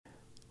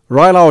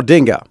Raila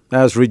Odinga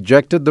has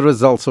rejected the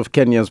results of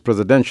Kenya's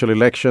presidential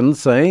election,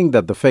 saying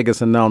that the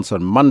figures announced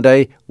on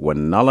Monday were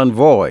null and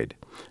void.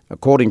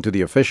 According to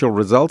the official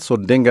results,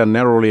 Odinga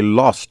narrowly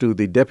lost to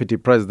the Deputy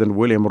President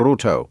William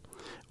Ruto.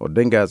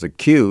 Odinga has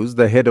accused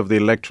the head of the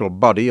electoral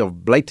body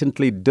of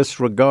blatantly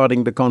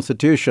disregarding the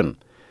constitution.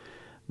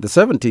 The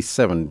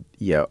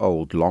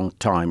 77-year-old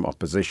long-time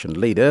opposition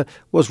leader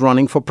was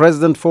running for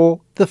president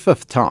for the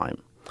fifth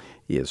time.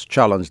 He has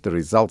challenged the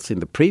results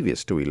in the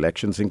previous two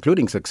elections,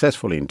 including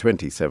successfully in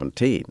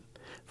 2017.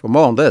 For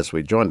more on this,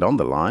 we're joined on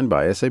the line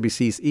by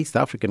SABC's East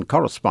African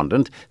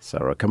correspondent,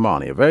 Sarah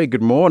Kamani. A very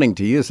good morning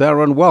to you,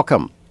 Sarah, and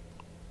welcome.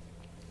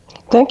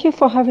 Thank you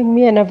for having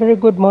me, and a very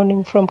good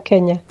morning from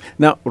Kenya.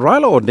 Now,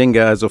 Raila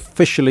Odinga has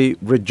officially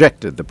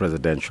rejected the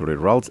presidential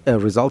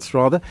results.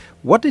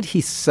 What did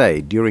he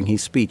say during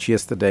his speech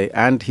yesterday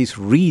and his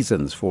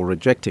reasons for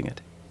rejecting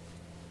it?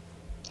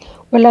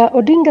 Well,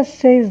 Odinga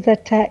says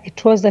that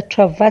it was a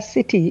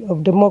travesty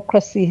of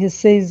democracy. He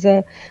says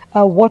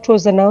what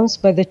was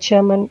announced by the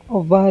chairman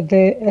of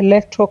the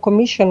Electoral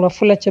Commission,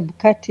 Wafula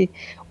Chebukati,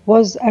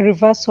 was a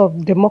reverse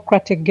of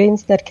democratic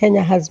gains that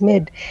Kenya has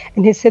made.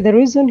 And he said the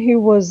reason he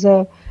was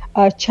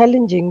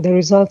challenging the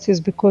results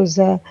is because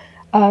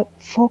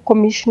 4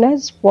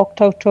 commissioners walked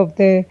out of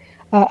the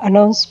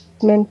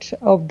announcement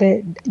of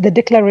the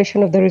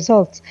declaration of the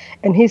results.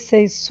 And he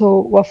says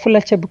so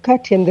Wafula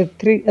Chebukati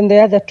and the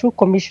other 2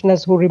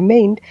 commissioners who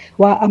remained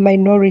were a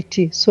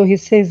minority. So he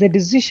says the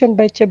decision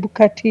by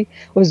Chebukati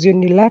was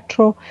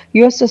unilateral.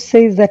 He also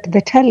says that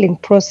the tallying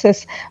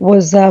process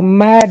was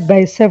marred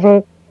by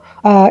several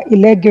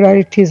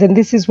irregularities, and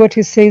this is what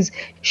he says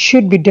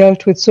should be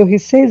dealt with. So he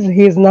says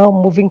he is now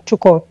moving to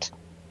court.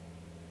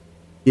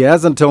 He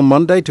has until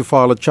Monday to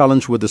file a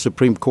challenge with the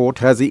Supreme Court.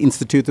 Has he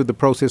instituted the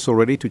process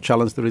already to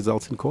challenge the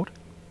results in court?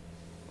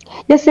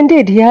 Yes,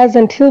 indeed. He has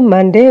until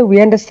Monday.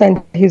 We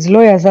understand his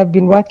lawyers have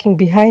been working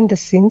behind the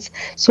scenes.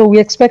 So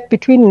we expect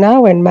between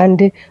now and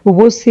Monday, we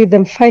will see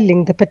them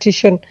filing the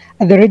petition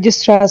at the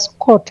registrar's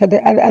court, at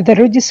the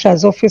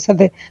registrar's office at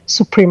the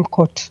Supreme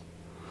Court.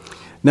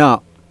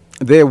 Now,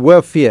 there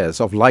were fears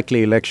of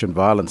likely election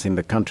violence in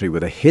the country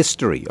with a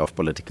history of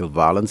political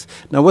violence.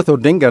 Now, with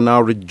Odinga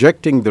now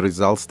rejecting the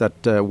results,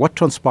 what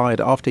transpired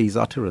after his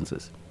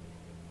utterances?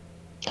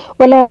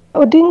 Well,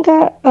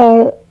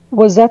 Odinga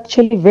was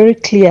actually very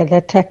clear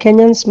that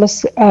Kenyans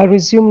must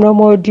resume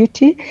normal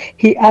duty.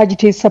 He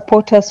urged his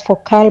supporters for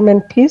calm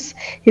and peace.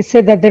 He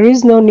said that there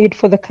is no need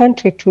for the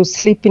country to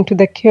slip into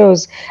the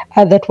chaos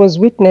that was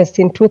witnessed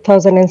in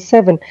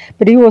 2007.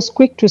 But he was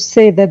quick to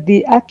say that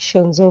the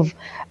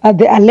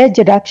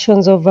alleged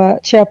actions of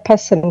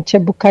Chairperson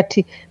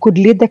Chebukati could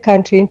lead the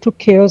country into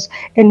chaos,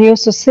 and he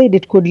also said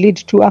it could lead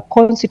to a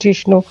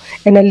constitutional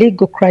and a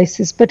legal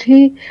crisis. But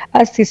he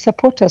asked his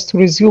supporters to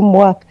resume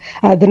work.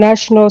 The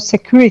National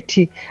Security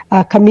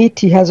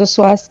Committee has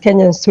also asked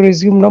Kenyans to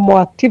resume normal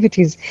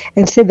activities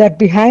and said that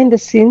behind the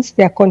scenes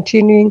they are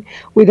continuing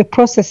with the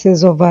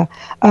processes of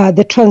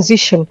the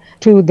transition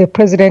to the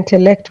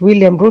President-elect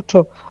William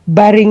Ruto,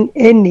 barring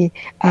any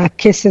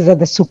cases at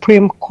the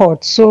Supreme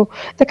Court. So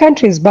the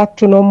country is back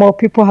to normal.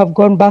 People have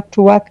gone back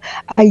to work.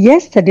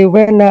 Yesterday,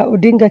 when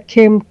Odinga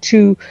came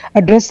to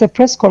address the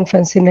press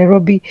conference in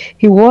Nairobi,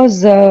 he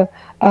was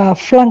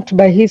flanked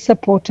by his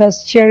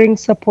supporters, cheering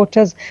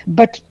supporters,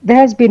 but there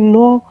has been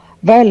no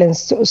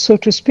violence, so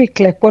to speak,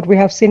 like what we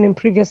have seen in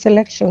previous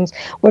elections.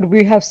 What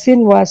we have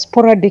seen was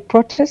sporadic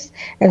protests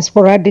and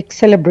sporadic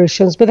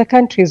celebrations, but the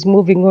country is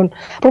moving on,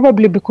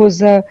 probably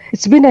because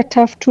it's been a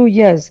tough 2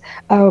 years,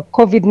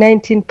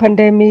 COVID-19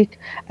 pandemic,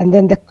 and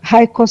then the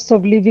high cost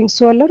of living.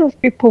 So a lot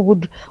of people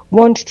would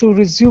want to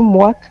resume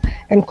work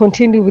and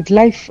continue with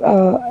life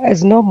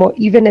as normal,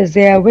 even as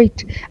they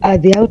await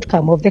the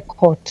outcome of the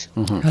court.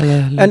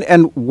 Mm-hmm.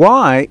 And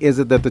why is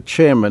it that the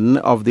chairman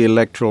of the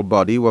electoral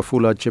body,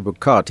 Wafula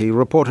Chebukati,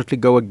 reportedly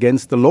go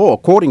against the law,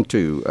 according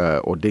to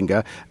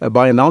Odinga,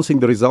 by announcing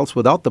the results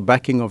without the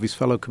backing of his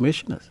fellow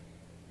commissioners?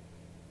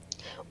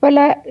 Well,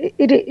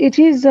 it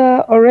is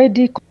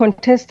already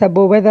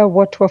contestable whether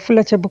what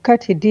Wafula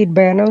Chebukati did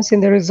by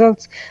announcing the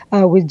results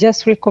with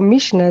just 3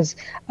 commissioners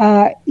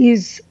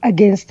is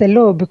against the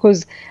law,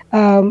 because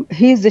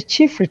he is the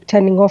chief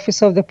returning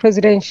officer of the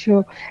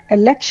presidential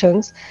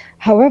elections.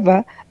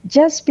 However,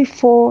 just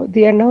before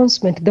the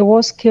announcement, there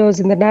was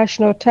chaos in the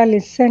National Tally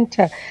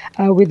Center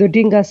with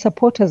Odinga's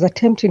supporters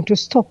attempting to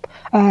stop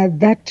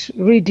that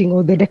reading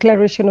or the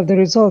declaration of the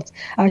results.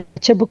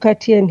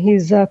 Chebukati and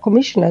his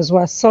commissioners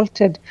were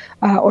assaulted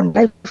on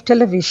live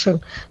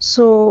television.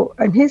 So,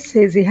 and he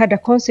says he had a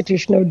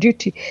constitutional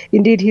duty.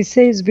 Indeed, he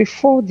says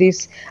before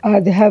this,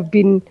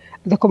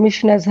 the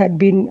commissioners had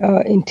been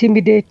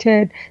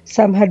intimidated,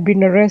 some had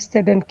been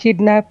arrested and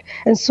kidnapped.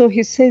 And so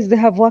he says they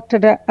have worked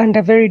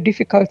under very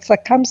difficult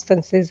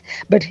circumstances.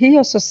 But he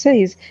also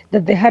says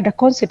that they had a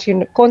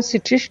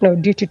constitutional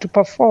duty to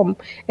perform.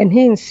 And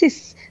he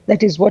insists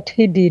that is what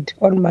he did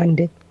on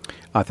Monday.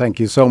 I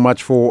thank you so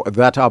much for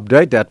that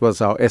update. That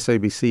was our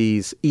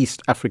SABC's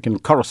East African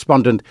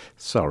correspondent,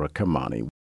 Sarah Kamani.